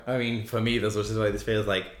I mean, for me, that's also why this feels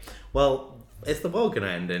like, well, is the world going to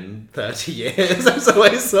end in 30 years? It's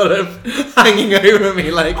always sort of hanging over me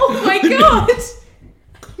like... Oh my god! Are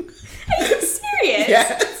you serious?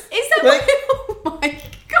 Yes. Is that like... Oh my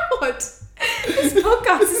god! This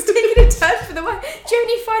podcast is taking a turn for the worse. Do you have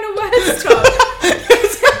any final words, Tom?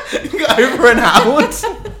 Over and out.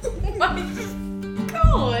 Oh my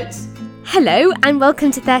god! Hello and welcome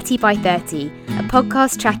to 30 by 30, a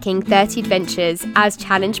podcast tracking 30 adventures as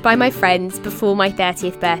challenged by my friends before my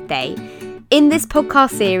 30th birthday. In this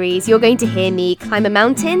podcast series, you're going to hear me climb a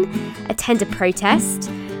mountain, attend a protest,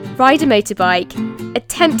 ride a motorbike,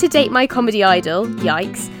 attempt to date my comedy idol,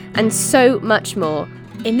 yikes, and so much more.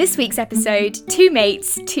 In this week's episode, 2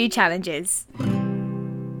 mates, 2 challenges.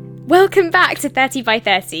 Welcome back to 30 by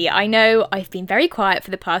 30. I know I've been very quiet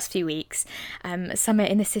for the past few weeks. Summer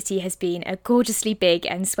in the city has been a gorgeously big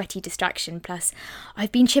and sweaty distraction, plus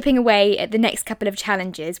I've been chipping away at the next couple of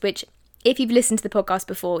challenges, which, if you've listened to the podcast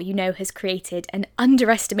before, you know has created an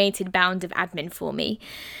underestimated bound of admin for me.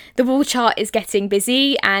 The wall chart is getting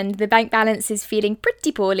busy and the bank balance is feeling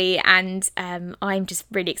pretty poorly, and I'm just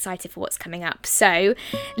really excited for what's coming up. So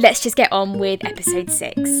let's just get on with episode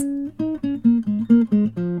 6.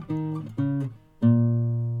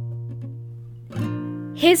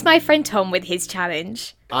 Here's my friend Tom with his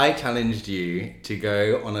challenge. I challenged you to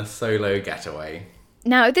go on a solo getaway.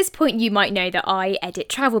 Now, at this point, you might know that I edit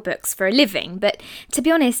travel books for a living, but to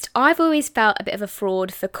be honest, I've always felt a bit of a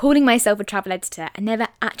fraud for calling myself a travel editor and never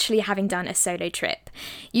actually having done a solo trip.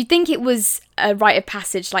 You'd think it was a rite of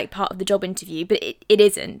passage like part of the job interview, but it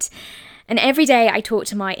isn't. And every day I talk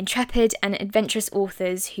to my intrepid and adventurous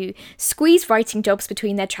authors who squeeze writing jobs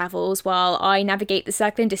between their travels while I navigate the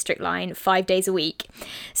Circle and District line 5 days a week.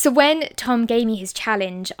 So when Tom gave me his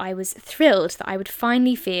challenge, I was thrilled that I would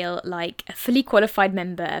finally feel like a fully qualified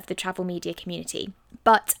member of the travel media community.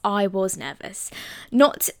 But I was nervous.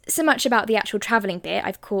 Not so much about the actual travelling bit.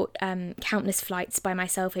 I've caught countless flights by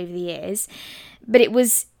myself over the years. But it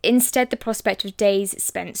was instead the prospect of days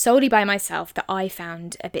spent solely by myself that I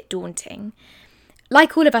found a bit daunting.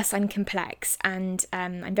 Like all of us, I'm complex and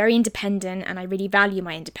I'm very independent, and I really value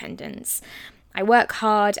my independence. I work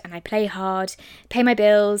hard and I play hard, pay my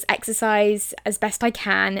bills, exercise as best I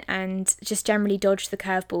can, and just generally dodge the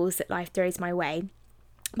curveballs that life throws my way.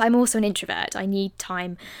 But I'm also an introvert. I need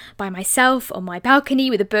time by myself on my balcony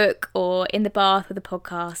with a book, or in the bath with a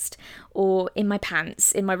podcast, or in my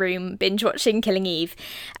pants in my room binge watching Killing Eve.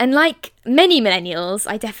 And like many millennials,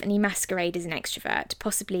 I definitely masquerade as an extrovert,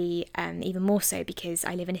 possibly even more so because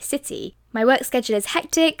I live in a city. My work schedule is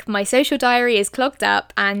hectic, my social diary is clogged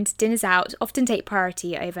up, and dinners out often take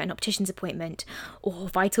priority over an optician's appointment or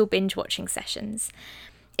vital binge watching sessions.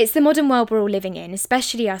 It's the modern world we're all living in,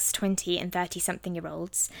 especially us 20 and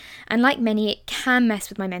 30-something-year-olds, and like many, it can mess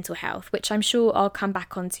with my mental health, which I'm sure I'll come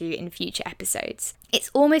back onto in future episodes. It's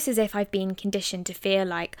almost as if I've been conditioned to feel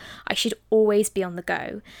like I should always be on the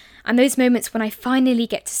go, and those moments when I finally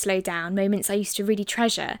get to slow down, moments I used to really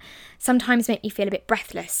treasure, sometimes make me feel a bit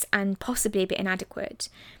breathless and possibly a bit inadequate.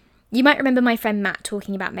 You might remember my friend Matt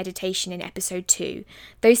talking about meditation in episode 2.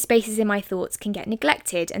 Those spaces in my thoughts can get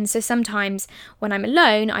neglected, and so sometimes when I'm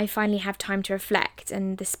alone, I finally have time to reflect,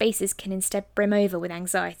 and the spaces can instead brim over with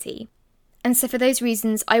anxiety. And so for those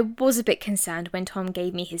reasons, I was a bit concerned when Tom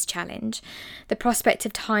gave me his challenge. The prospect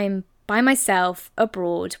of time by myself,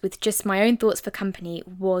 abroad, with just my own thoughts for company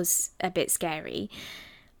was a bit scary.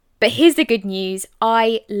 But here's the good news,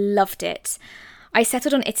 I loved it. I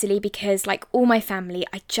settled on Italy because, like all my family,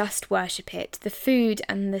 I just worship it. The food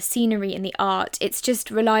and the scenery and the art, it's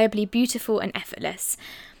just reliably beautiful and effortless.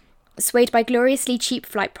 Swayed by gloriously cheap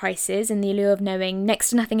flight prices and the allure of knowing next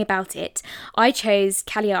to nothing about it, I chose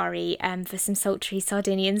Cagliari for some sultry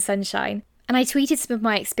Sardinian sunshine. And I tweeted some of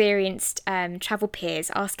my experienced travel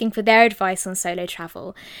peers asking for their advice on solo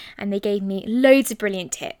travel, and they gave me loads of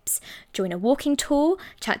brilliant tips. Join a walking tour,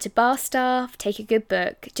 chat to bar staff, take a good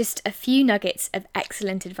book, just a few nuggets of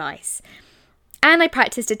excellent advice. And I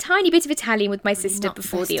practiced a tiny bit of Italian with my sister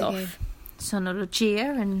before the off.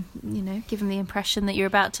 Sonologia, and give them the impression that you're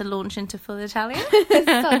about to launch into full Italian.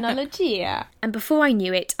 Sonologia. And before I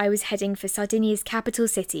knew it, I was heading for Sardinia's capital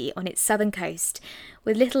city on its southern coast,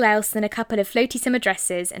 with little else than a couple of floaty summer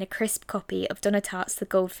dresses and a crisp copy of Donna Tartt's The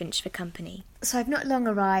Goldfinch for company. So I've not long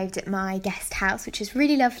arrived at my guest house, which is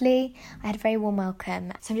really lovely. I had a very warm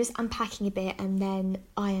welcome. So I'm just unpacking a bit, and then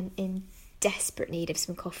I am in desperate need of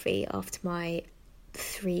some coffee after my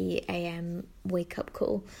 3 a.m. wake-up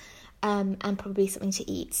call. And probably something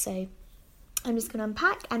to eat, so I'm just going to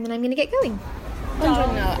unpack and then I'm going to get going.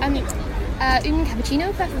 Buongiorno, un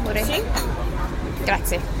cappuccino per favore? Sì.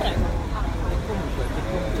 Grazie.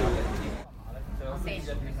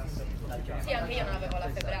 Sì, anche io non avevo la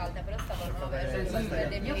febbre alta, però stavo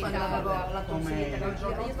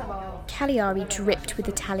Cagliari dripped with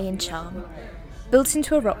Italian charm. Built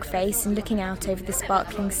into a rock face and looking out over the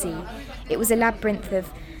sparkling sea, it was a labyrinth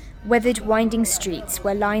of weathered, winding streets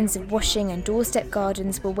where lines of washing and doorstep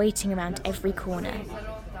gardens were waiting around every corner.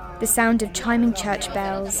 The sound of chiming church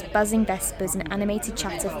bells, buzzing vespers and animated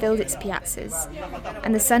chatter filled its piazzas,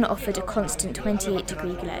 and the sun offered a constant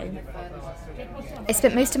 28-degree glow. I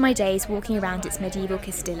spent most of my days walking around its medieval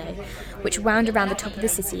Castillo, which wound around the top of the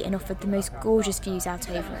city and offered the most gorgeous views out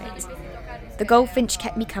over it. The goldfinch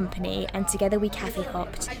kept me company, and together we cafe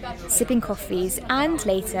hopped, sipping coffees and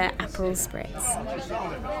later Aperol spritz.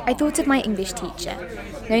 I thought of my English teacher,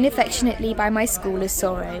 known affectionately by my school as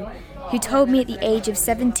Sorrow, who told me at the age of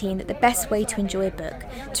 17 that the best way to enjoy a book,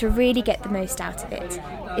 to really get the most out of it,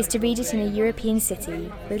 is to read it in a European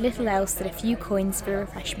city with little else than a few coins for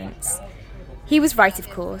refreshments. He was right, of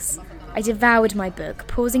course. I devoured my book,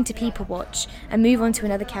 pausing to people watch and move on to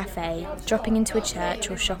another cafe, dropping into a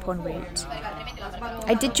church or shop en route.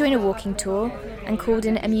 I did join a walking tour and called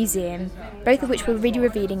in a museum, both of which were really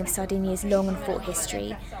revealing of Sardinia's long and fraught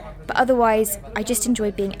history, but otherwise I just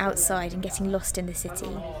enjoyed being outside and getting lost in the city.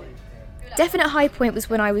 Definite high point was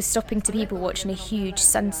when I was stopping to people watch in a huge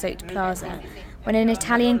sun-soaked plaza, when an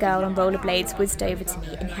Italian girl on rollerblades whizzed over to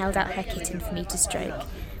me and held out her kitten for me to stroke.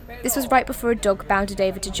 This was right before a dog bounded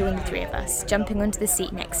over to join the three of us, jumping onto the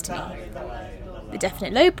seat next to me. The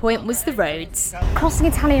definite low point was the roads. Crossing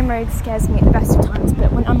Italian roads scares me at the best of times,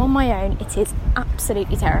 but when I'm on my own, it is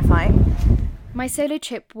absolutely terrifying. My solo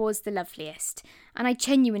trip was the loveliest, and I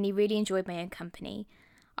genuinely really enjoyed my own company.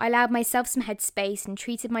 I allowed myself some headspace and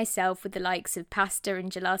treated myself with the likes of pasta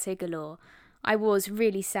and gelato galore. I was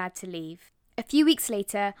really sad to leave. A few weeks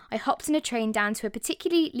later, I hopped on a train down to a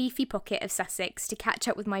particularly leafy pocket of Sussex to catch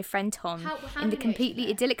up with my friend Tom in the completely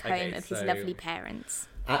idyllic home of his lovely parents.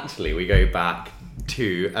 Actually, we go back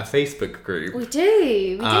to a Facebook group. We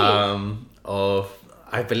do. Of,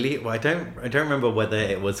 I believe, well, I don't remember whether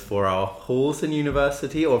it was for our halls in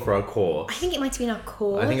university or for our course. I think it might have been our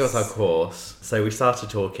course. I think it was our course. So we started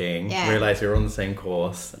talking, realised we were on the same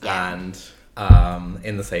course, and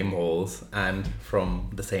in the same halls and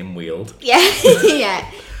from the same Weald. Yeah, yeah.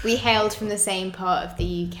 We hailed from the same part of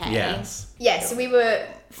the UK. Yes. Yeah, so we were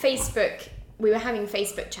having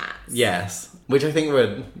Facebook chats. Yes, which I think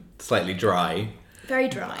were slightly dry. Very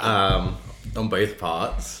dry. On both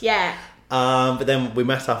parts. Yeah. But then we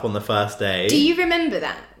met up on the first day. Do you remember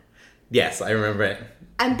that? Yes, I remember it.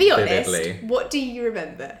 And be honest, vividly. What do you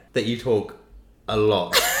remember? That you talk a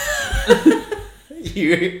lot.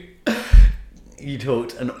 You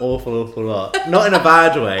talked an awful lot. Not in a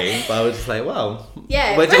bad way, but I was just like, well.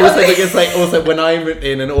 Yeah. But also, it's like, also when I'm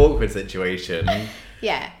in an awkward situation,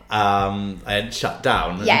 yeah. I shut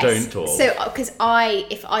down and don't talk. So, because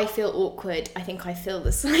if I feel awkward, I think I feel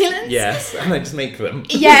the silence. Yes, and I just make them.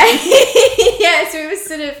 Yeah. Yeah, so it was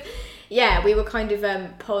sort of, we were kind of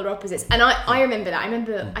polar opposites. And I remember that.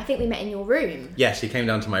 I think we met in your room. Yes, she came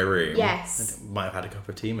down to my room. Yes. I might have had a cup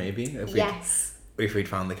of tea, maybe. If we'd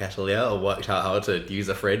found the kettle yet, or worked out how to use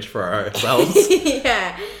a fridge for ourselves.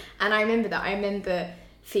 Yeah. And I remember that. I remember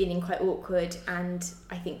feeling quite awkward, and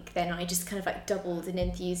I think then I just kind of like doubled in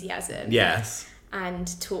enthusiasm. Yes. And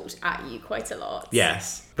talked at you quite a lot.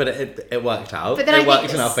 Yes. But it worked out. But then it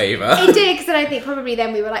worked in our favour. It did, because then I think probably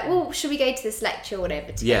then we were like, well, should we go to this lecture or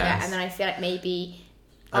whatever together? Yes. And then I feel like maybe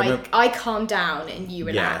I calmed down and you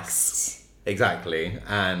relaxed. Yes. Exactly,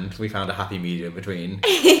 and we found a happy medium between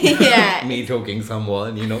me talking somewhat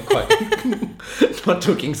and you not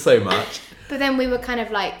talking so much. But then we were kind of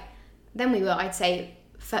like, I'd say,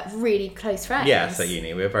 really close friends. Yes, at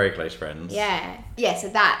uni, we were very close friends. Yeah, so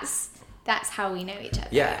that's how we know each other.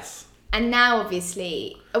 Yes. And now,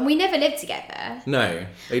 obviously, and we never lived together. No,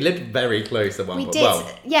 we lived very close at one point. We did, well,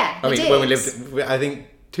 we did. When we lived, I think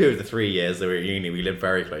 2 of the 3 years that we were at uni, we lived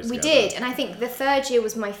very close together. We did, and I think the third year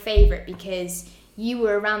was my favourite because you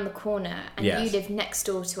were around the corner and you lived next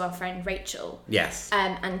door to our friend Rachel. Yes.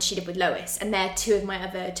 And she lived with Lois, and they're 2 of my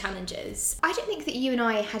other challengers. I don't think that you and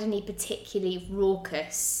I had any particularly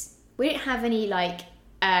raucous, we didn't have any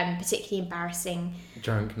particularly embarrassing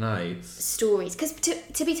drunk nights stories, because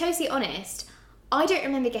to be totally honest, I don't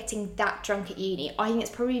remember getting that drunk at uni. I think it's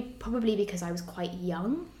probably because I was quite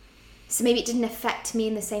young. So maybe it didn't affect me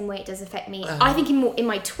in the same way it does affect me. I think in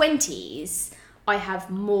my 20s, I have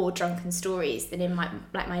more drunken stories than in my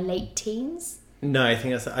late teens. No, I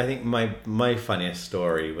think my funniest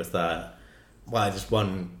story was that well, just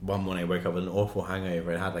one morning I woke up with an awful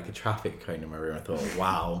hangover and had like a traffic cone in my room. I thought,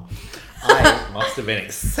 wow, I must have been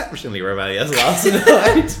exceptionally rebellious last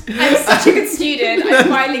night. I'm such a good student. I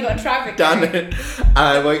finally got traffic. Done it.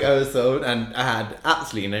 I was so, and I had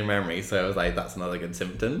absolutely no memory, so I was like, that's another good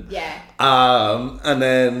symptom. Yeah. And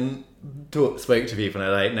then spoke to people and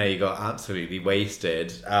they're like, no, you got absolutely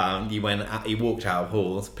wasted. You walked out of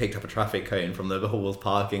Halls, picked up a traffic cone from the Halls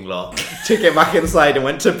parking lot, took it back inside and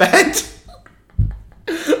went to bed.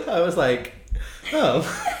 I was like, oh.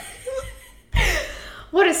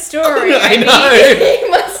 What a story. I know.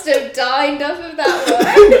 You must have dined off of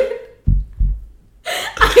that one.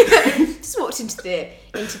 I just walked into the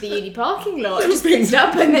uni parking lot and just picked it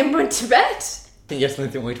up and then went to bed. Yes, I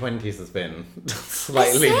think my 20s has been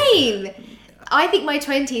slightly... Same. I think my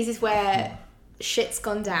 20s is where shit's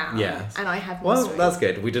gone down. Yes. And I have Well, misery. that's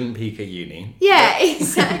good. We didn't peak at uni. Yeah,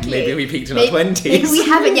 exactly. Maybe we peaked in our 20s. Maybe we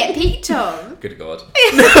haven't yet peaked, Tom. Good God.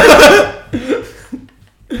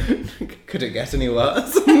 Could it get any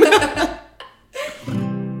worse?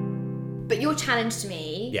 But your challenge to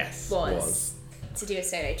me Yes, was to do a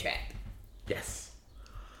solo trip. Yes.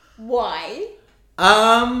 Why?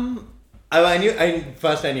 I knew it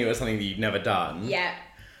was something that you'd never done. Yeah.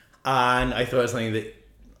 And I thought it was something that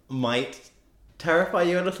might terrify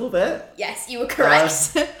you a little bit. Yes, you were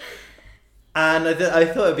correct. And I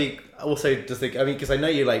thought it'd be also just like, because I know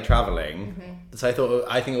you like traveling, so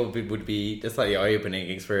I think it would be a slightly eye-opening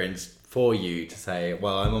experience for you to say,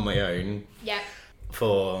 well, I'm on my own Yeah.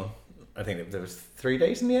 for, I think there was 3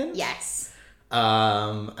 days in the end. Yes.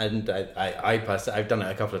 And I personally, I've done it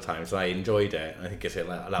a couple of times, so I enjoyed it. I think it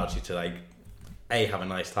allows you to like, have a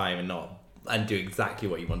nice time and do exactly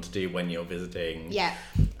what you want to do when you're visiting Yeah.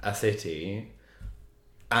 a city.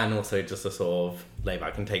 And also just to sort of lay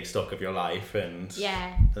back and take stock of your life and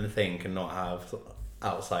think and not have sort of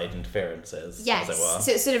outside interferences, Yes. as it were.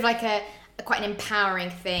 So it's sort of like a quite an empowering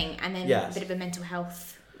thing, and then Yes. a bit of a mental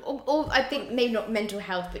health, or I think maybe not mental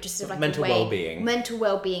health, but just sort of like Mental a way, well-being. mental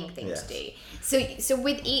well-being thing Yes. to do. So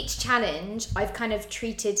with each challenge, I've kind of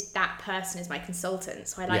treated that person as my consultant.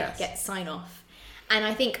 So I Yes. get sign off. And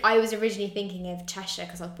I think I was originally thinking of Cheshire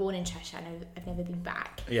because I was born in Cheshire and I've never been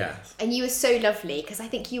back. Yes. And you were so lovely because I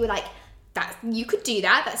think you were like, that you could do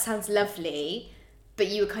that sounds lovely, but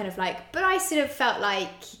you were kind of like, but I sort of felt like,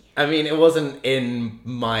 I mean, it wasn't in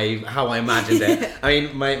how I imagined it. I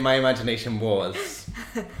mean, my imagination was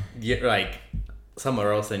like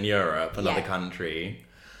somewhere else in Europe, another country.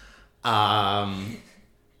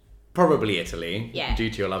 Probably Italy, due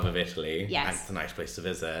to your love of Italy. Yes. It's a nice place to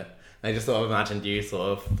visit. I just sort of imagined you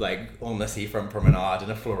sort of like on the seafront promenade in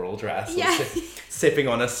a floral dress, sipping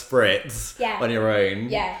on a spritz on your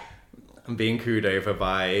own, and being cooed over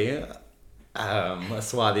by a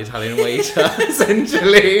swarthy Italian waiter,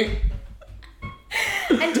 essentially.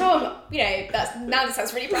 And Tom, that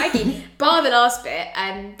sounds really braggy. Bar the last bit,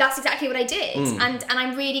 that's exactly what I did, and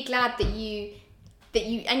I'm really glad that you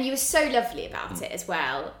were so lovely about it as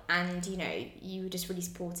well, and you were just really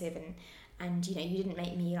supportive and you didn't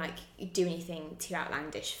make me like do anything too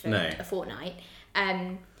outlandish for a fortnight.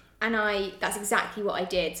 And that's exactly what I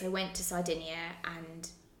did. So I went to Sardinia and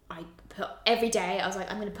I put every day, I was like,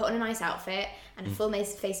 I'm going to put on a nice outfit and a full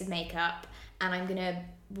face of makeup, and I'm going to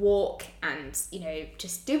walk and,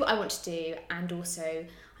 just do what I want to do. And also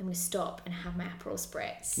I'm going to stop and have my Aperol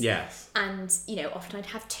Spritz. Yes. And, often I'd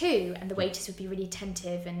have two and the waiters would be really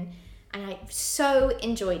attentive and I so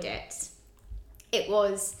enjoyed it.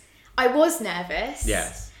 I was nervous.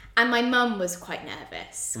 Yes. And my mum was quite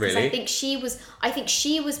nervous. Really? I think she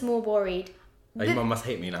was more worried. Oh, your mum must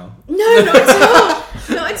hate me now. No, not at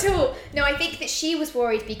all. Not at all. No, I think that she was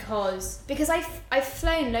worried because I've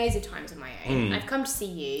flown loads of times on my own. I've come to see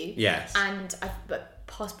you. Yes. And but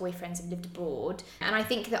past boyfriends have lived abroad. And I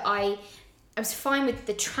think that I was fine with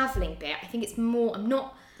the travelling bit. I think I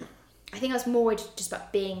was more worried just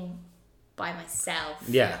about being by myself.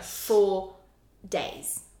 Yes. For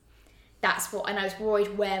days. And I was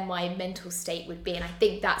worried where my mental state would be, and I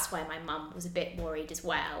think that's why my mum was a bit worried as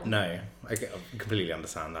well. No, I completely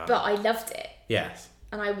understand that. But I loved it. Yes.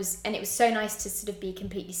 And it was so nice to sort of be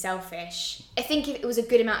completely selfish. I think if it was a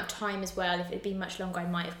good amount of time as well, if it had been much longer, I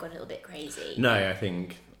might have gone a little bit crazy. No, I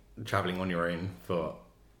think travelling on your own for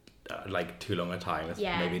like too long a time is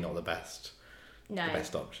maybe not the best. No. The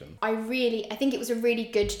best option. I think it was a really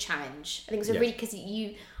good challenge. I think it was because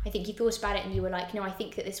I think you thought about it and you were like, no, I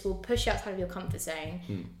think that this will push you outside of your comfort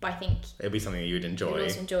zone, but I think it'd be something that you would enjoy. You'd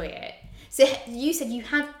also enjoy it. So you said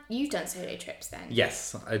you've done solo trips then?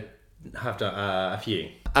 Yes, I have done a few.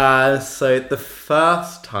 So the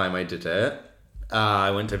first time I did it,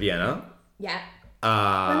 I went to Vienna. Yeah.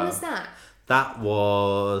 When was that? That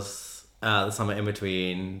was the summer in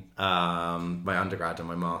between my undergrad and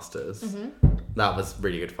my master's. That was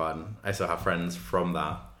really good fun. I still have friends from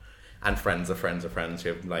that, and friends of friends of friends who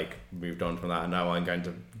have like moved on from that, and now I'm going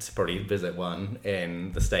to probably visit one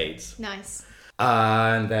in the States. Nice.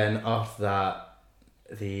 And then after that,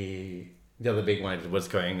 the other big one was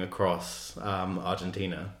going across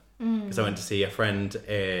Argentina. Because I went to see a friend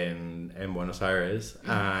in Buenos Aires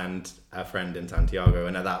and a friend in Santiago,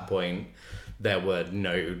 and at that point there were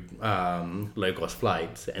no low-cost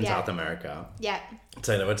flights in South America. Yeah.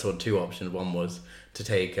 So there were sort of two options. One was to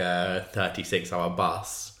take a 36-hour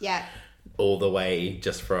bus Yeah. all the way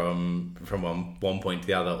just from one point to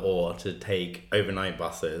the other, or to take overnight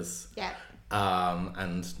buses. Yeah.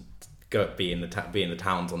 And be in the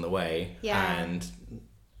towns on the way. Yeah. And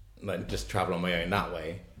like just travel on my own that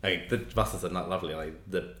way. I mean, the buses are not lovely. Like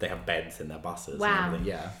they have beds in their buses. Wow. And everything.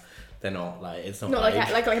 Yeah. They're not like, it's not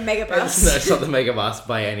Like a mega bus. No, it's not the mega bus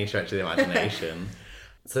by any stretch of the imagination.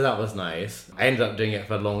 So that was nice. I ended up doing it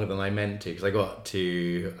for longer than I meant to, because I got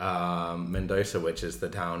to Mendoza, which is the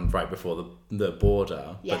town right before the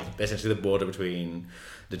border. Yeah. But essentially the border between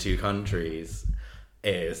the two countries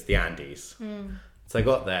is the Andes. So I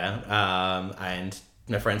got there, and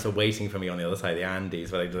my friends were waiting for me on the other side of the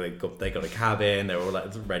Andes, where they got a cabin. They were all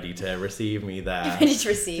like ready to receive me there. Ready to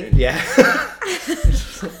receive. Yeah.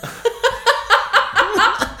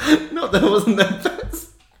 Not that it wasn't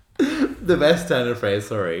the best turn of phrase,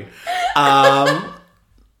 sorry.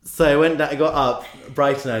 So I got up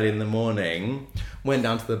bright and early in the morning, went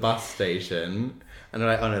down to the bus station, and they're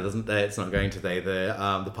like, oh no, it's not going today.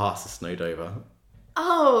 The pass is snowed over.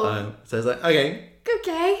 Oh. So I was like,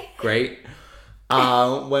 okay, great.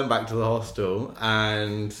 Went back to the hostel,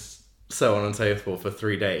 and so on and so forth for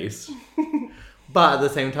 3 days. But at the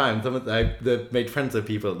same time, they made friends with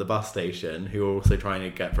people at the bus station who were also trying to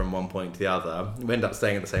get from one point to the other. We ended up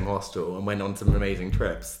staying at the same hostel and went on some amazing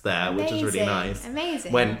trips there, which was really nice.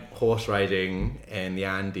 Amazing. Went horse riding in the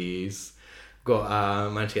Andes.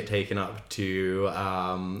 Managed to get taken up to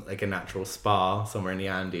like a natural spa somewhere in the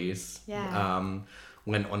Andes. Yeah.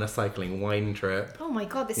 Went on a cycling wine trip. Oh my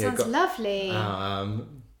god, this sounds lovely.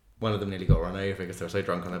 One of them nearly got run over because they were so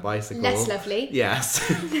drunk on their bicycle. Less lovely. Yes.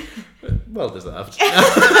 Well deserved. So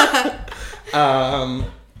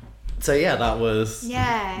yeah, that was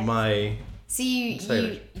my... So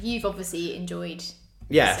you've obviously enjoyed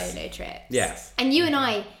Yes. solo trips. Yes. And you and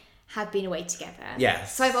I have been away together.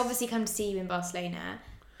 Yes. So I've obviously come to see you in Barcelona,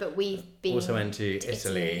 but we've been... Also went to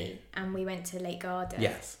Italy. And we went to Lake Garda.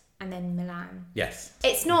 Yes. And then Milan. Yes.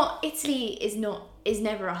 It's not... Italy is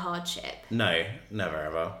never a hardship. No, never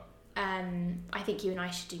ever. I think you and I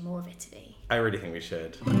should do more of Italy. I really think we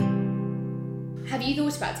should. Have you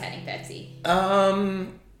thought about turning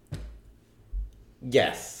 30?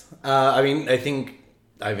 Yes. I mean, I think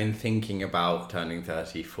I've been thinking about turning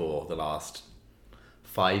 30 for the last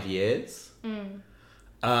 5 years.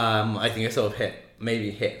 I think I sort of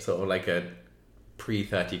hit sort of like a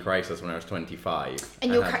pre-30 crisis when I was 25.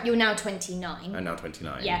 And you're now 29. I'm now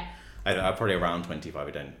 29. Yeah. I'm probably around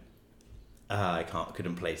 25. I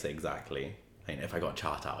couldn't place it exactly. I mean, if I got a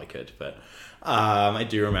chart out, I could. But I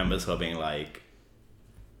do remember sort of being like,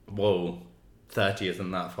 whoa, 30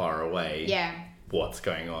 isn't that far away. Yeah. What's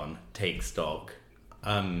going on? Take stock.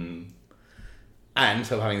 And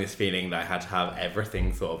sort of having this feeling that I had to have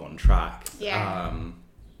everything sort of on track. Yeah.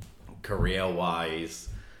 Career-wise,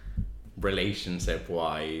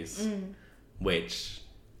 relationship-wise, which,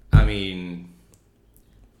 I mean...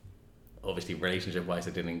 Obviously, relationship-wise,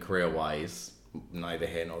 I didn't. Career-wise, neither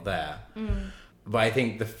here nor there. But I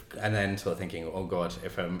think and then sort of thinking, oh God,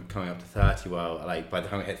 if I'm coming up to 30, well, like by the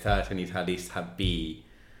time I hit 30, I need to at least be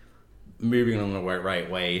moving along the right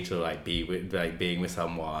way to like being with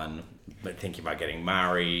someone, but thinking about getting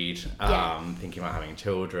married, thinking about having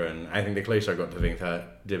children. I think the closer I got to being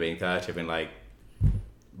 30, I've been like,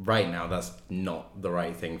 right now, that's not the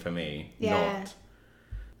right thing for me. Yeah.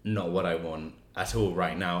 Not what I want at all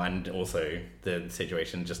right now, and also the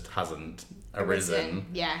situation just hasn't arisen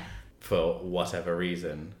for whatever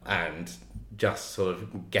reason, and just sort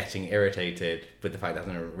of getting irritated with the fact that it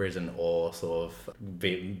hasn't arisen, or sort of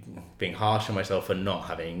being harsh on myself for not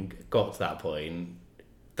having got to that point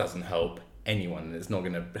doesn't help anyone. It's not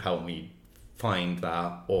going to help me find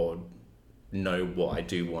that or know what I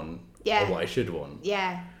do want or what I should want.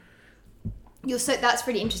 Yeah. That's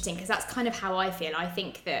really interesting, because that's kind of how I feel. I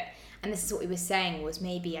think that, and this is what we were saying, was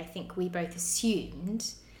maybe I think we both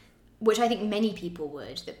assumed, which I think many people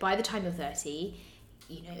would, that by the time you're 30,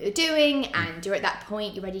 you know what you're doing, and you're at that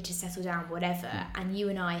point, you're ready to settle down, whatever, and you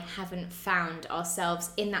and I haven't found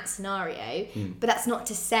ourselves in that scenario. But that's not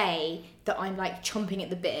to say that I'm like chomping at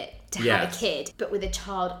the bit to have a kid. But with a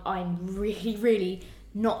child, I'm really, really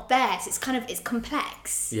not there. So it's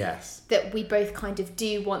complex. Yes. That we both kind of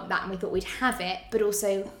do want that, and we thought we'd have it, but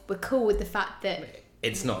also we're cool with the fact that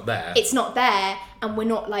it's not there. It's not there, and we're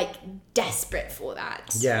not like desperate for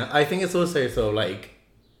that. Yeah, I think it's also sort of like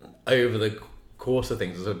over the course of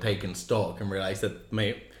things, I've sort of taken stock and realised that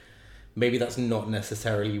maybe that's not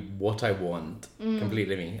necessarily what I want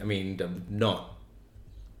completely. I mean, I'm not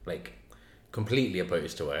like completely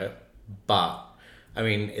opposed to it, but I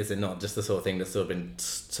mean, is it not just the sort of thing that's sort of been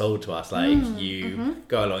sold to us? Like, you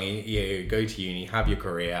go along, you go to uni, have your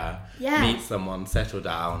career, meet someone, settle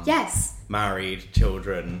down. Yes. Married,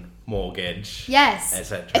 children, mortgage. Yes.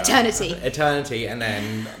 Etc. Eternity, and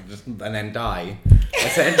then die.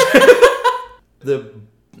 The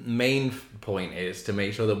main point is to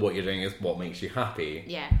make sure that what you're doing is what makes you happy.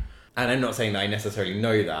 Yeah. And I'm not saying that I necessarily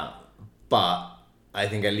know that, but I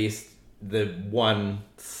think at least the one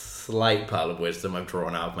slight pearl of wisdom I've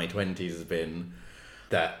drawn out of my 20s has been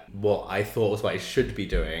that what I thought was what I should be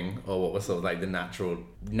doing, or what was sort of like the natural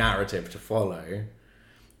narrative to follow,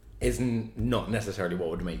 is not necessarily what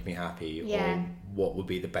would make me happy or what would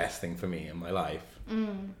be the best thing for me in my life.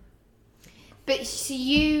 But so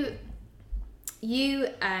you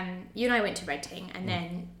and I went to Reading, and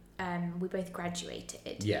then we both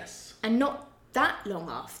graduated. Yes. And not that long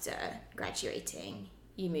after graduating,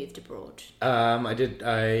 you moved abroad. I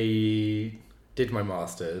did my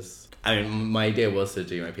masters. I mean, my idea was to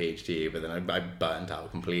do my PhD, but then I burnt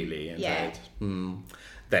out completely and said,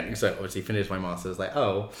 Then, so obviously finished my masters, like,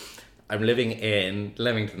 I'm living in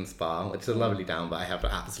Leamington Spa, which is a lovely town, but I have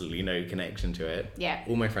absolutely no connection to it. Yeah.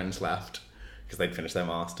 All my friends left because they'd finished their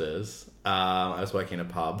masters. I was working in a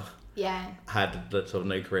pub. Yeah. Had sort of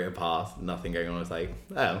no career path, nothing going on. I was like,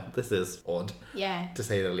 oh, this is odd. Yeah. To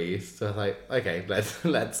say the least. So I was like, okay,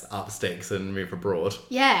 let's up sticks and move abroad.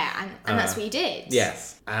 Yeah, and that's what you did.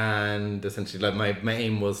 Yes. And essentially, like, my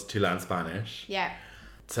aim was to learn Spanish. Yeah.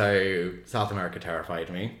 So South America terrified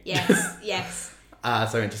me. Yes, yes. So I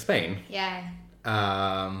went to Spain. Yeah.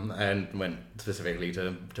 And went specifically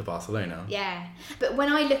to Barcelona. Yeah. But when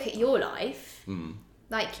I look at your life,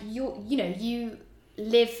 like you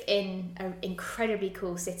live in an incredibly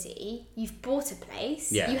cool city. You've bought a place.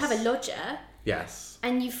 Yes. You have a lodger. Yes.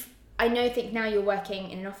 And think now you're working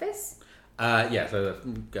in an office. Yeah, so what do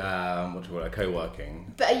you call it,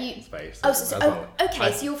 co-working but are you space. Oh, as well.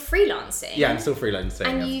 okay. So you're freelancing. Yeah, I'm still freelancing.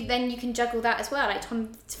 And you can juggle that as well. Like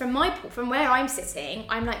from where I'm sitting,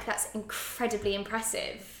 I'm like, that's incredibly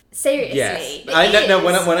impressive. Seriously. Yes.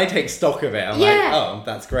 When I take stock of it, I'm like, oh,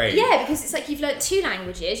 that's great. Yeah, because it's like you've learnt 2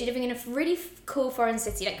 languages. You're living in a really cool foreign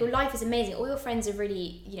city. Like, your life is amazing. All your friends are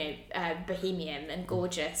really, bohemian and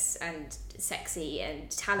gorgeous and sexy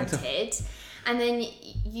and talented. And then,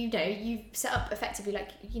 you set up effectively, like,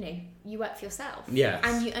 you work for yourself. Yes.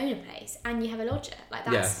 And you own a place. And you have a lodger. Like,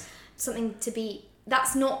 that's something to be...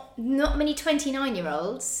 That's not many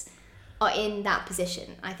 29-year-olds are in that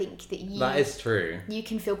position. I think that that is true. You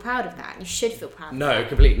can feel proud of that. You should feel proud of that. No,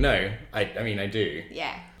 completely. No. I mean, I do.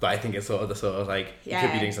 Yeah. But I think it's sort of like, you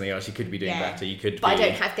could be doing something else, you could be doing better, you could But I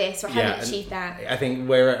don't have this, or I haven't achieved that. I think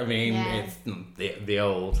it's the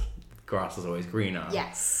old grass is always greener.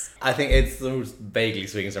 Yes. I think it's those vaguely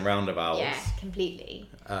swings and roundabouts. Yeah, completely.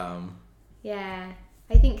 Yeah.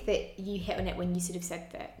 I think that you hit on it when you sort of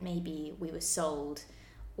said that maybe we were sold,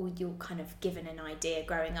 or you're kind of given an idea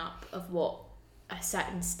growing up of what a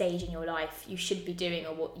certain stage in your life you should be doing,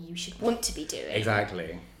 or what you should want to be doing.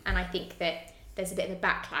 Exactly. And I think that there's a bit of a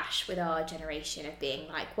backlash with our generation of being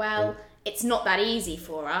like, well, it's not that easy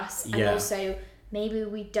for us. And also, maybe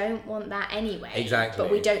we don't want that anyway. Exactly.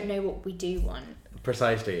 But we don't know what we do want.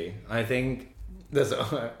 Precisely. I think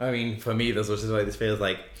for me, there's also like this feels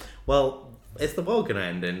like, well, is the world going to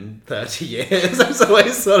end in 30 years? It's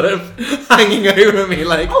always sort of hanging over me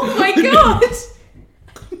like... Oh my God!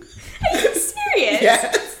 Are you serious?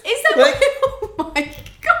 Yes. Is that like... Oh my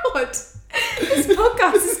God! This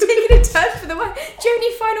podcast is taking a turn for the worse. Do you have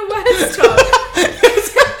any final words, Tom?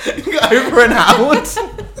 Over and out.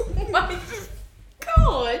 Oh my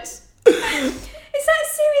God! Is that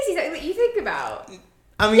seriously something that you think about?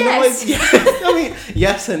 I mean, yes. I mean,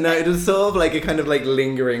 yes and no. It was sort of like a kind of like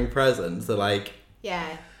lingering presence. So like,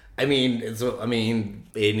 I mean,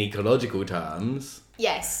 in ecological terms,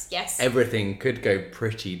 yes, everything could go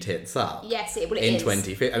pretty tits up. Yes, it in is.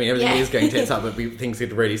 2050. I mean, everything is going tits up, but things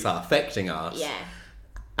could really start affecting us. Yeah.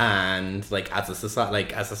 And like as a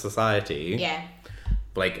society. Yeah.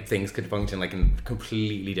 like things could function like in a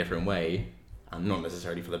completely different way, and not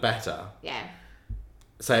necessarily for the better. Yeah.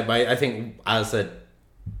 So I think as a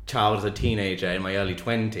child, as a teenager in my early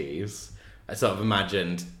 20s, I sort of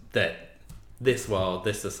imagined that this world,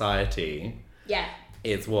 this society, Yeah.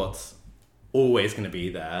 is what's always going to be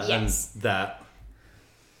there. Yes. And that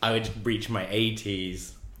I would reach my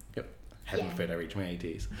 80s. Heaven Yeah. forbid I reach my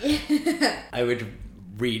 80s. I would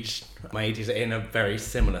reach my 80s in a very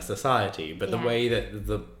similar society. But Yeah. the way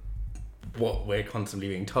that what we're constantly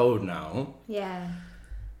being told now Yeah.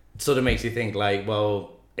 sort of makes you think like,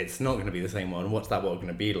 well, it's not going to be the same one. What's that world going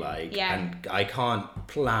to be like? Yeah. And I can't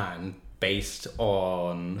plan based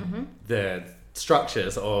on Mm-hmm. the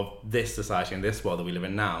structures of this society and this world that we live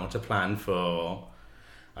in now to plan for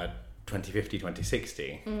 2050,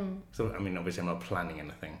 2060. So, I mean, obviously I'm not planning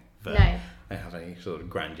anything, but No. I don't have any sort of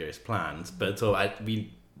grandiose plans. But so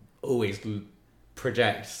we always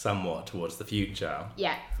project somewhat towards the future.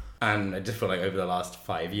 Yeah. And I just feel like over the last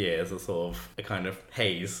 5 years, a kind of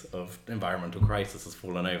haze of environmental crisis has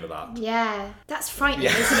fallen over that. Yeah, that's frightening,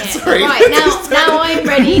 Yeah, isn't it? sorry. Right, now I'm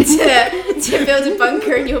ready to build a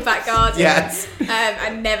bunker in your back garden. Yes.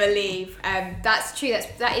 And never leave. That's true.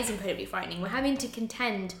 That is incredibly frightening. We're having to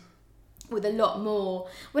contend with a lot more.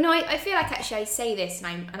 Well, no, I feel like actually I say this,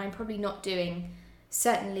 and I'm probably not doing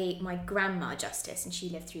certainly my grandma justice, and she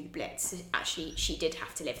lived through the Blitz. Actually, she did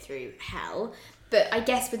have to live through hell. But I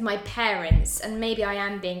guess with my parents, and maybe I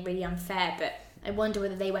am being really unfair, but I wonder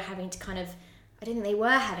whether they were having to I don't think they were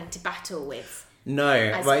having to battle with. No,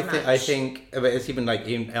 As but I much. think but it's even like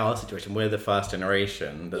in our situation, we're the first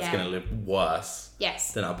generation that's Yeah. going to live worse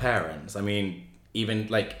Yes. than our parents. I mean, even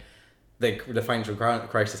like the financial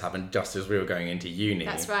crisis happened just as we were going into uni.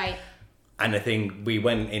 That's right. And I think we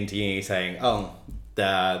went into uni saying, oh,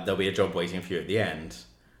 there'll be a job waiting for you at the end.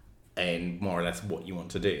 And more or less what you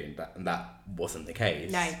want to do. And that wasn't the case.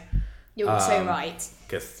 No, you're so right.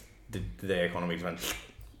 Because the economy just went...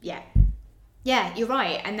 Yeah, you're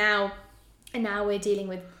right. And now we're dealing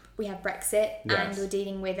with, we have Brexit, and Yes. we're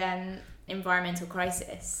dealing with environmental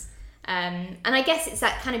crisis. And I guess it's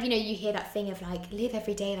that kind of, you hear that thing of like, live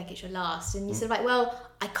every day like it's your last, and you're sort of like, well,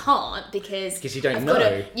 I can't because you don't I've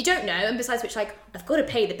know. you don't know, and besides which, like, I've got to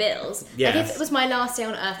pay the bills. Yes. Like, if it was my last day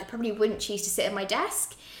on earth, I probably wouldn't choose to sit at my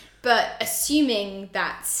desk. But assuming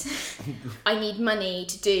that I need money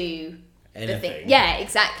to do the thing, Anything. yeah,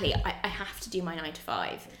 exactly. I have to do my 9 to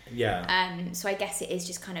 5. Yeah. So I guess it is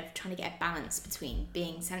just kind of trying to get a balance between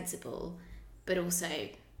being sensible, but also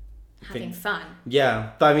having fun.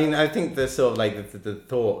 Yeah, but I mean, I think the sort of like the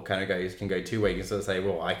thought kind of can go two ways. You can sort of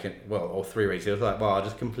say, or three ways. You're like, well, I'll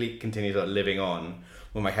just continue sort of living on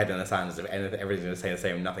with my head in the sand as if everything's going to stay the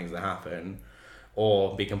same, nothing's going to happen.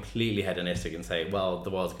 Or be completely hedonistic and say, well, the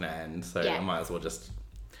world's going to end, so Yeah. I might as well just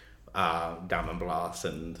damn and blast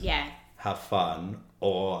and Yeah. have fun.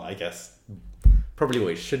 Or I guess probably what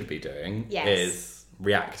you should be doing Yes. is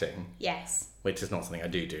reacting, Yes. which is not something I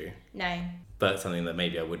do, No. but something that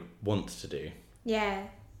maybe I would want to do, Yeah.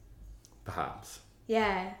 perhaps.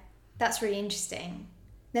 Yeah. That's really interesting.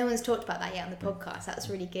 No one's talked about that yet on the podcast. That's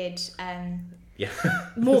really good. Yeah.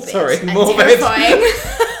 Morbid Sorry, and morbid. terrifying.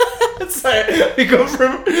 So we got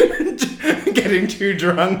from getting too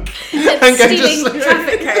drunk And going stealing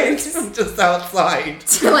traffic codes. from just outside.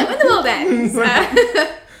 Like, when the world ends.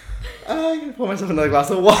 I'm going to pour myself another glass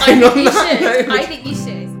of wine I on think you that should. note. I think you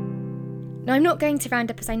should. Now, I'm not going to round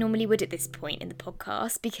up as I normally would at this point in the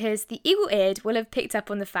podcast because the eagle-eared will have picked up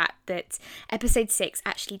on the fact that episode 6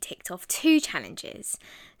 actually ticked off 2 challenges.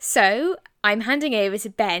 So, I'm handing over to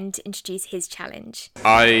Ben to introduce his challenge.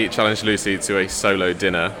 I challenged Lucy to a solo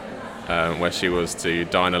dinner where she was to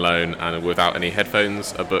dine alone and without any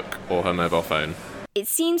headphones, a book or her mobile phone. It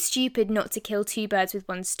seems stupid not to kill 2 birds with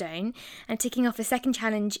 1 stone, and ticking off a second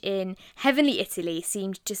challenge in Heavenly Italy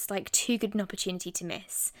seemed just like too good an opportunity to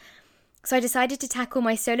miss. So I decided to tackle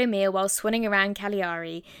my solo meal while swanning around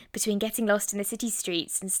Cagliari between getting lost in the city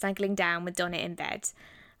streets and snuggling down with Donna in bed.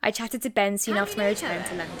 I chatted to Ben soon after my return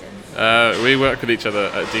to London. We work with each other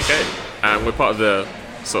at DK, and we're part of the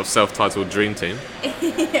sort of self-titled dream team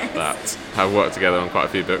that have worked together on quite a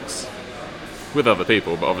few books with other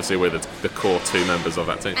people, but obviously we're the core 2 members of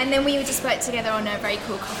that team. And then we would just work together on a very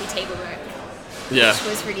cool coffee table book, Yeah, which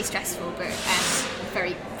was really stressful but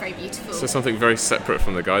very, very beautiful. so something very separate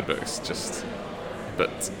from the guidebooks,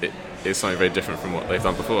 but it is something very different from what they've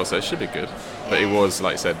done before, so it should be good. But it was,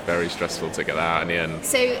 like I said, very stressful to get that out in the end.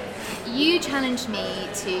 So you challenged me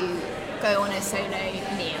to go on a solo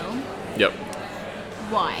meal. Yep.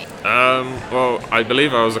 Why? Well, I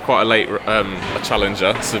believe I was quite a late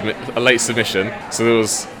challenger, a late submission. So there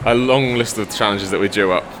was a long list of challenges that we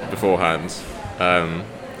drew up beforehand.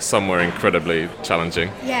 Some were incredibly challenging,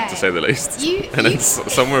 Yeah. to say the least. you- And then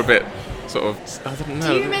some were a bit sort of, I don't know.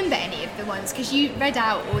 Do you remember any of the ones? Because you read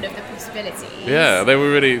out all of the possibilities. Yeah, they were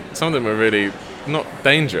really, some of them were really not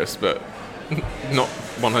dangerous, but not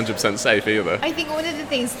 100% safe either. I think one of the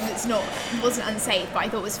things wasn't unsafe, but I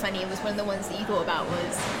thought was funny, was one of the ones that you thought about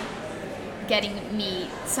was getting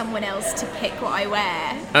someone else to pick what I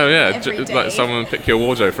wear. Oh yeah, every day. like someone pick your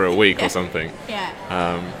wardrobe for a week or something.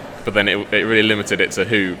 Yeah. But then it really limited it to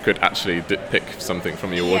who could actually pick something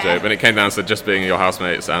from your Yeah. wardrobe, and it came down to just being your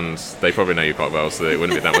housemates, and they probably know you quite well, so it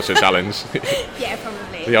wouldn't be that much of a challenge. Yeah, probably.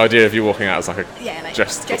 The idea of you walking out as like a like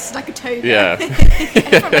dressed like a toga. Yeah.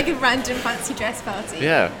 From like a random fancy dress party.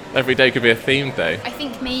 Yeah, every day could be a themed day. I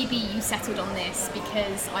think maybe you settled on this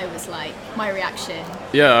because I was like, my reaction.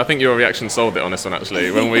 Yeah, I think your reaction sold it on this one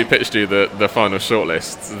actually. When we pitched you the final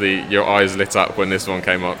shortlist, your eyes lit up when this one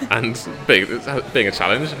came up, and being a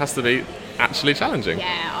challenge has to be actually challenging.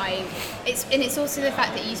 Yeah, it's also the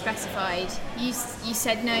fact that you specified, you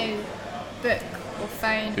said no book or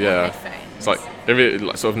phone or Yeah, headphones. it's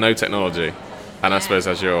like sort of no technology, and I suppose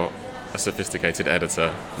as you're a sophisticated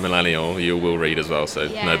editor, millennial, you will read as well, so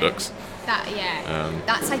no books.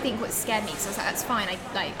 That's I think what scared me, because I was like, that's fine.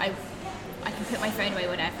 I can put my phone away,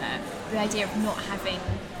 whatever. The idea of not having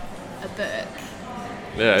a book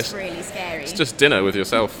is really scary. It's just dinner with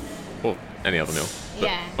yourself, or any other meal, but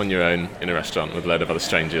Yeah. on your own in a restaurant with a load of other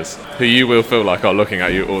strangers who you will feel like are looking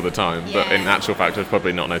at you all the time, but Yeah. in actual fact have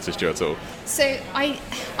probably not noticed you at all. So I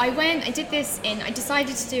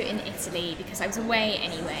decided to do it in Italy because I was away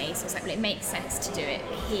anyway, so I was like, well, it makes sense to do it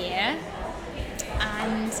here.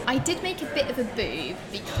 And I did make a bit of a boo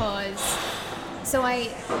because,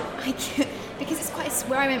 because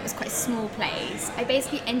where I went was quite a small place, I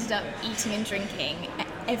basically ended up eating and drinking at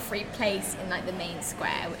every place in like the main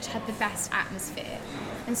square, which had the best atmosphere.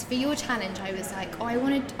 And so for your challenge, I was like, I'm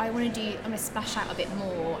gonna splash out a bit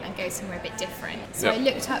more and go somewhere a bit different. So I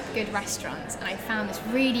looked up good restaurants, and I found this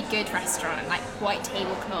really good restaurant, like white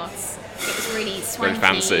tablecloths. It was really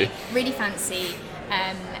swanky, really fancy,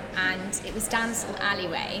 and it was down this little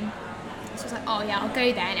alleyway. So I was like, oh yeah, I'll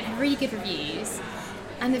go there, and it had really good reviews.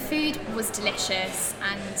 And the food was delicious,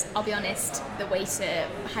 and I'll be honest, the waiter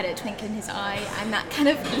had a twinkle in his eye, and that kind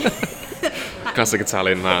of Classic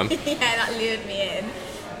Italian man. yeah, that lured me in.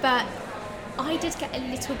 But I did get a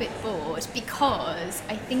little bit bored because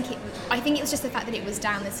I think it was just the fact that it was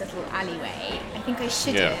down this little alleyway. I think I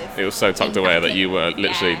should have. Yeah, it was so tucked been away back that in- you were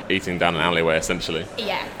literally yeah. eating down an alleyway essentially.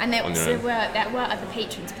 Yeah, and there on your own. were other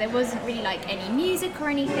patrons, but there wasn't really like any music or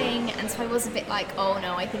anything, and so I was a bit like, oh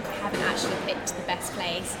no, I think I haven't actually picked the best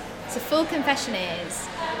place. So full confession is,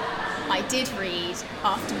 I did read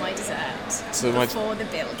after my dessert before the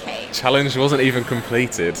bill came. Challenge wasn't even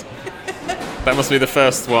completed. That must be the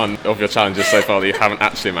first one of your challenges so far that you haven't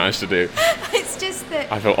actually managed to do. It's just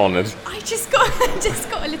that I feel honoured. I just got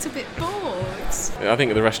a little bit bored. I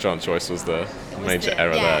think the restaurant choice was the major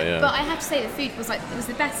error there. Yeah. But I have to say the food was it was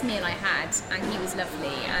the best meal I had, and he was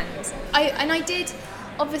lovely, and I did.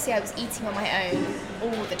 Obviously, I was eating on my own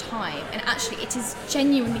all the time, and actually, it is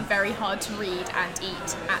genuinely very hard to read and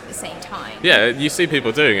eat at the same time. Yeah, you see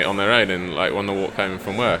people doing it on their own, and like on the walk home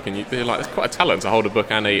from work, and you're like, it's quite a talent to hold a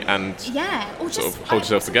book and eat and Yeah, or just sort of hold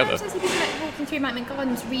yourself together. Sometimes I see people like walking through Mountain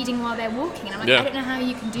Gardens reading while they're walking, and I'm like, Yeah. I don't know how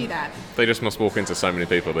you can do that. They just must walk into so many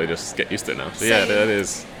people, they just get used to it now. So So- yeah, that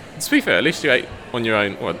is. To be fair, at least you ate on your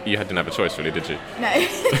own. Well, you didn't have a choice really, did you? No.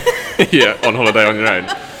 Yeah, on holiday on your own.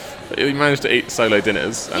 You managed to eat solo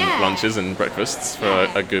dinners and Yeah. lunches and breakfasts for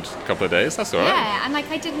a good couple of days. That's all right. Yeah, and like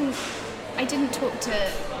I didn't talk to.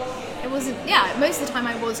 It wasn't. Yeah, most of the time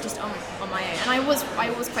I was just on my own, and I was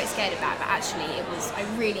quite scared of that. But actually,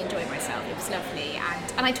 I really enjoyed myself. It was lovely,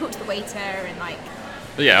 and I talked to the waiter and like.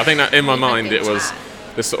 But yeah, I think that in my We had mind good it was chat.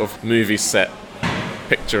 this sort of movie set,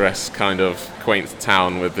 picturesque kind of quaint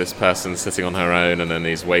town with this person sitting on her own, and then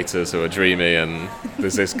these waiters who are dreamy, and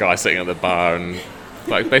there's this guy sitting at the bar, and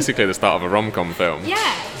like basically the start of a rom-com film.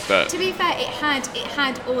 Yeah. But- to be fair, it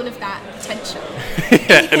had all of that potential.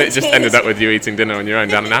 Yeah, and it just ended up with you eating dinner on your own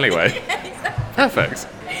down an alleyway. Perfect.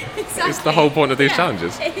 Exactly. It's the whole point of these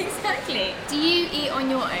challenges. Exactly. Do you eat on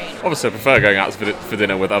your own? Obviously, I prefer going out for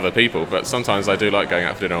dinner with other people, but sometimes I do like going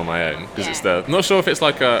out for dinner on my own because it's Yeah. I'm not sure if it's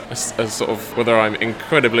like a sort of whether I'm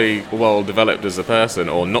incredibly well developed as a person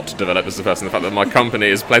or not developed as a person. The fact that my company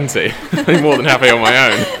is plenty, I'm more than happy on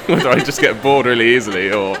my own. Whether I just get bored really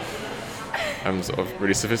easily or I'm sort of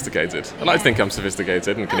really sophisticated. I like to think I'm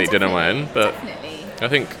sophisticated and can eat dinner on my own, but Definitely. I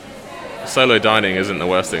think solo dining isn't the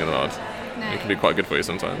worst thing in the world. No. It can be quite good for you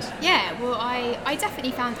sometimes. Yeah, well, I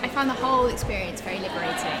definitely found the whole experience very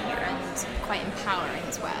liberating and quite empowering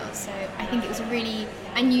as well. So I think it was a really,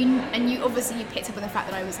 and you obviously picked up on the fact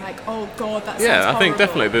that I was like, oh god, that sounds I think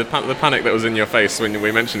horrible. definitely the panic that was in your face when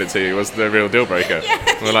we mentioned it to you was the real deal breaker.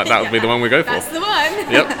 We're like, that would be the one we go for. That's the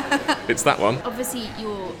one. Yep, it's that one. Obviously,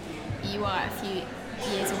 you are a few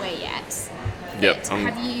years away yet. Yep. But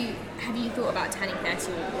have you thought about turning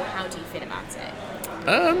 30, or how do you feel about it?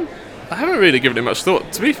 I haven't really given it much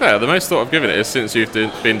thought. To be fair, the most thought I've given it is since you've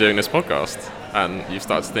been doing this podcast, and you've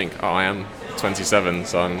started to think, I am 27,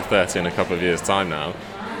 so I'm 30 in a couple of years' time now,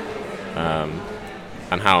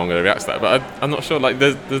 and how I'm going to react to that. But I'm not sure. Like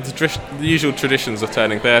the usual traditions of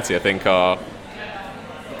turning 30, I think, are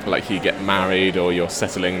like you get married or you're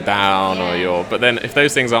settling down or you're. But then if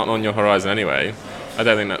those things aren't on your horizon anyway, I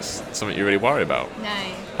don't think that's something you really worry about.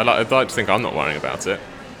 No. I'd like to think I'm not worrying about it.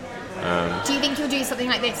 Do you think you'll do something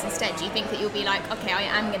like this instead? Do you think that you'll be like, okay, I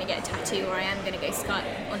am going to get a tattoo, or I am going to go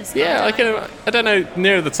on a sky? Yeah, I don't know.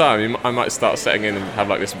 Nearer the time, I might start setting in and have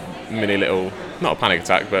like this mini little, not a panic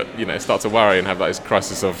attack, but start to worry and have like this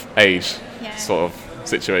crisis of age sort of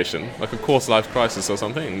situation, like a quarter life crisis or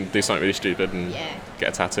something, and do something really stupid and get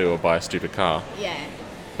a tattoo or buy a stupid car. Yeah.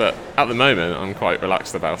 But at the moment, I'm quite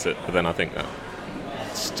relaxed about it. But then I think that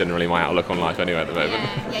it's generally my outlook on life anyway at the moment.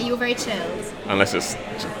 Yeah, you're very chilled. Unless it's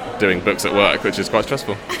doing books at work, which is quite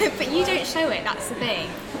stressful. But you don't show it, that's the thing.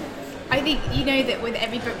 I think you know that with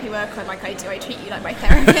every book we work on, like I do, I treat you like my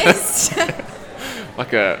therapist.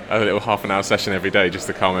 Like a little half an hour session every day just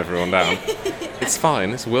to calm everyone down. It's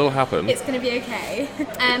fine, this will happen. It's going to be okay.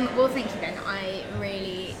 Well, thank you then.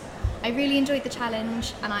 I really enjoyed the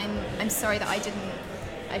challenge, and I'm sorry that I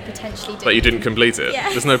potentially didn't. But you didn't complete it? Yeah.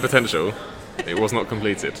 There's no potential. It was not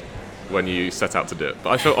completed when you set out to do it. But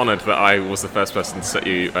I feel honoured that I was the first person to set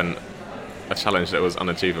you a challenge that was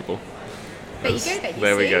unachievable. There you go, then.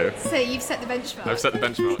 There we go. So you've set the benchmark. I've set the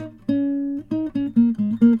benchmark.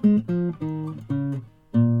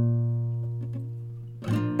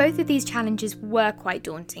 Both of these challenges were quite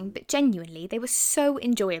daunting, but genuinely they were so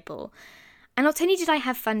enjoyable. And not only did I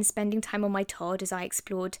have fun spending time on my Todd as I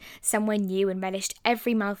explored somewhere new and relished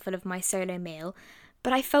every mouthful of my solo meal,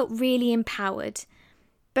 but I felt really empowered.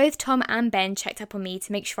 Both Tom and Ben checked up on me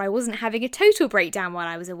to make sure I wasn't having a total breakdown while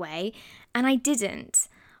I was away, and I didn't.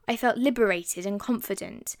 I felt liberated and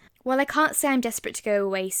confident. While I can't say I'm desperate to go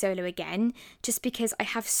away solo again, just because I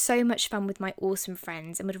have so much fun with my awesome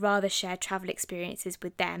friends and would rather share travel experiences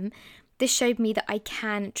with them, this showed me that I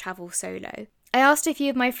can travel solo. I asked a few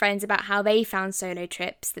of my friends about how they found solo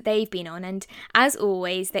trips that they've been on, and as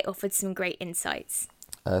always, they offered some great insights.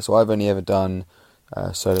 So I've only ever done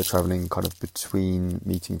solo travelling kind of between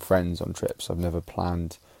meeting friends on trips. I've never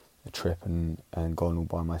planned a trip and gone all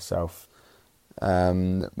by myself.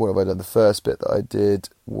 What have I done? The first bit that I did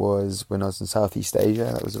was when I was in Southeast Asia.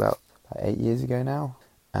 That was about 8 years ago now.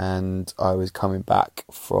 And I was coming back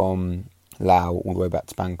from Laos all the way back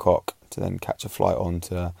to Bangkok to then catch a flight on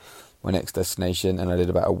to my next destination. And I did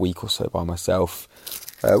about a week or so by myself,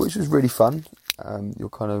 which was really fun. You're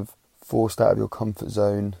kind of forced out of your comfort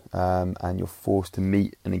zone, and you're forced to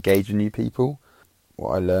meet and engage with new people.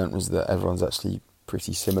 What I learned was that everyone's actually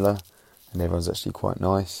pretty similar and everyone's actually quite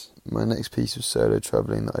nice. My next piece of solo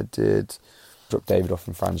travelling that I did, dropped David off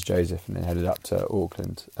in Franz Josef and then headed up to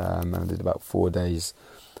Auckland, and I did about 4 days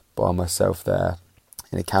by myself there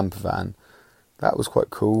in a camper van. That was quite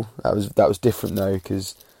cool. That was different though,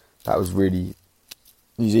 because that was really,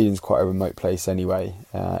 New Zealand's quite a remote place anyway.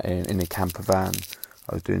 In a camper van,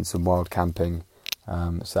 I was doing some wild camping,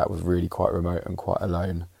 so that was really quite remote and quite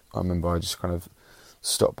alone. I remember I just kind of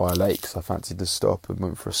stopped by a lake because I fancied to stop and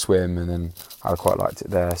went for a swim, and then I quite liked it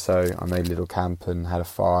there, so I made a little camp and had a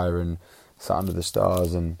fire and sat under the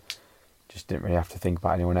stars and just didn't really have to think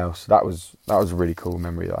about anyone else. That was a really cool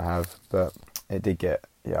memory that I have, but it did get,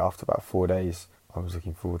 after about 4 days, I was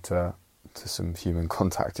looking forward to some human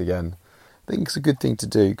contact again. I think it's a good thing to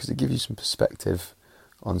do because it gives you some perspective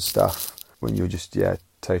on stuff when you're just,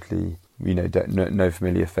 totally, no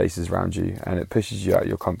familiar faces around you, and it pushes you out of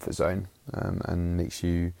your comfort zone, and makes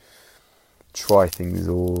you try things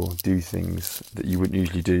or do things that you wouldn't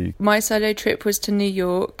usually do. My solo trip was to New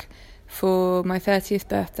York for my 30th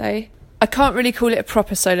birthday. I can't really call it a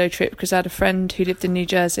proper solo trip because I had a friend who lived in New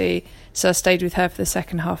Jersey, so I stayed with her for the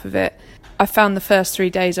second half of it. I found the first 3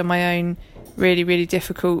 days on my own really, really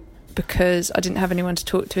difficult because I didn't have anyone to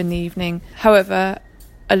talk to in the evening. However,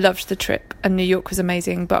 I loved the trip and New York was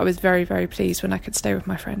amazing, but I was very, very pleased when I could stay with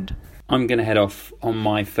my friend. I'm going to head off on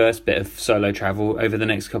my first bit of solo travel over the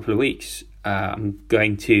next couple of weeks. I'm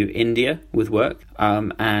going to India with work,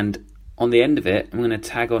 and on the end of it, I'm going to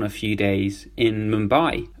tag on a few days in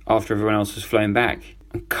Mumbai after everyone else has flown back.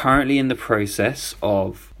 I'm currently in the process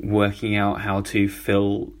of working out how to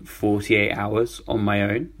fill 48 hours on my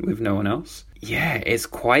own with no one else. Yeah, it's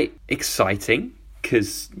quite exciting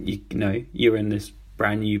because, you know, you're in this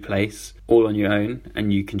brand new place all on your own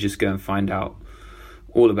and you can just go and find out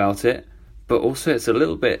all about it. But also it's a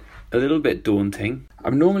little bit daunting.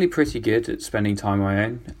 I'm normally pretty good at spending time on my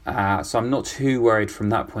own, so I'm not too worried from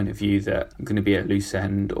that point of view that I'm going to be at a loose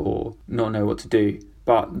end or not know what to do.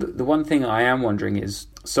 But the one thing I am wondering is,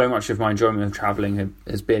 so much of my enjoyment of travelling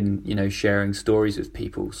has been, you know, sharing stories with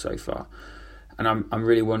people so far. And I'm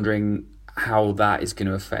really wondering how that is going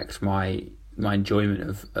to affect my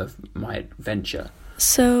enjoyment of my adventure.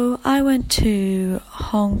 So I went to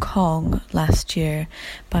Hong Kong last year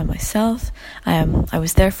by myself. I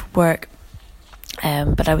was there for work,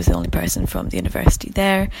 but I was the only person from the university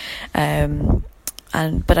there.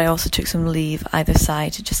 But I also took some leave either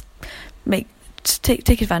side to just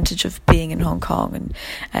take advantage of being in Hong Kong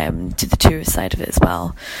and do the tourist side of it as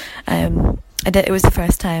well. It was the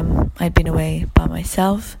first time I'd been away by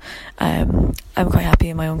myself. I'm quite happy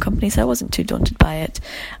in my own company, so I wasn't too daunted by it.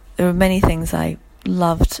 There were many things I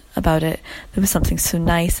loved about it. There was something so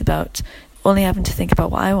nice about only having to think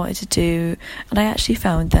about what I wanted to do, and I actually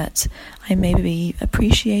found that I maybe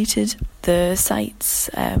appreciated the sights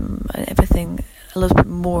and everything a little bit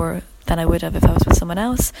more than I would have if I was with someone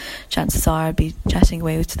else. Chances are I'd be chatting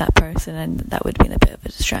away to that person, and that would have been a bit of a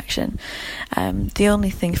distraction. The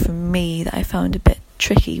only thing for me that I found a bit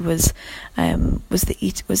tricky was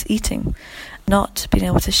eating. Not being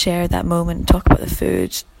able to share that moment and talk about the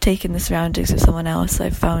food, taking the surroundings with someone else, I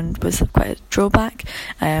found was quite a drawback.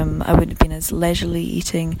 I wouldn't have been as leisurely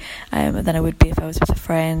eating than I would be if I was with a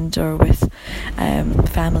friend or with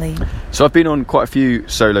family. So I've been on quite a few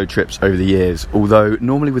solo trips over the years, although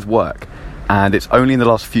normally with work, and it's only in the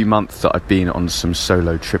last few months that I've been on some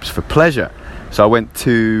solo trips for pleasure. So I went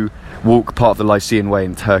to walk part of the Lycian Way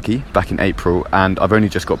in Turkey back in April, and I've only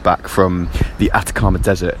just got back from the Atacama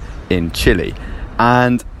Desert in Chile.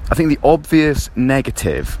 And I think the obvious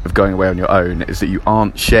negative of going away on your own is that you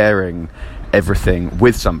aren't sharing everything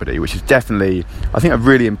with somebody, which is definitely, I think, a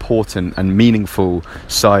really important and meaningful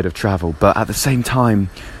side of travel. But at the same time,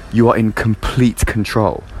 you are in complete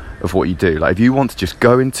control of what you do. Like, if you want to just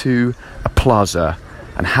go into a plaza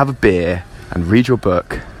and have a beer and read your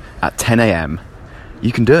book at 10 a.m,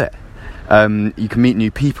 you can do it. You can meet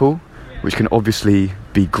new people, which can obviously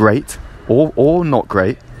be great or not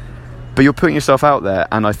great, but you're putting yourself out there,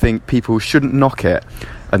 and I think people shouldn't knock it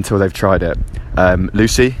until they've tried it.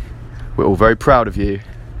 Lucy, we're all very proud of you.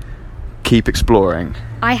 Keep exploring.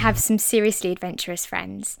 I have some seriously adventurous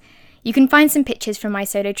friends. You can find some pictures from my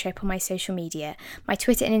solo trip on my social media. My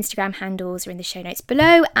Twitter and Instagram handles are in the show notes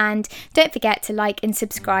below, and don't forget to like and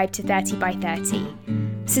subscribe to 30 by 30.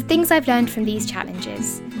 So, things I've learned from these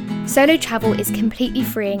challenges. Solo travel is completely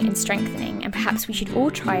freeing and strengthening, and perhaps we should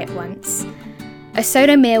all try it once. A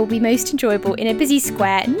solo meal will be most enjoyable in a busy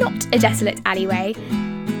square, not a desolate alleyway.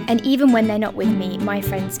 And even when they're not with me, my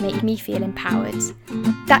friends make me feel empowered.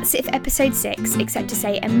 That's it for episode 6, except to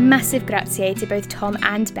say a massive grazie to both Tom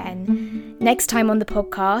and Ben. Next time on the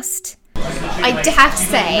podcast... I have to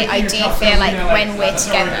say, I do feel like when we're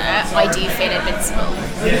together, I do feel invincible.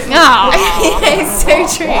 Oh, it's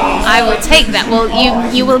so true. I will take that.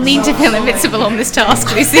 Well, you will need to feel invincible on this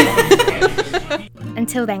task, Lucy.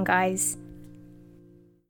 Until then, guys,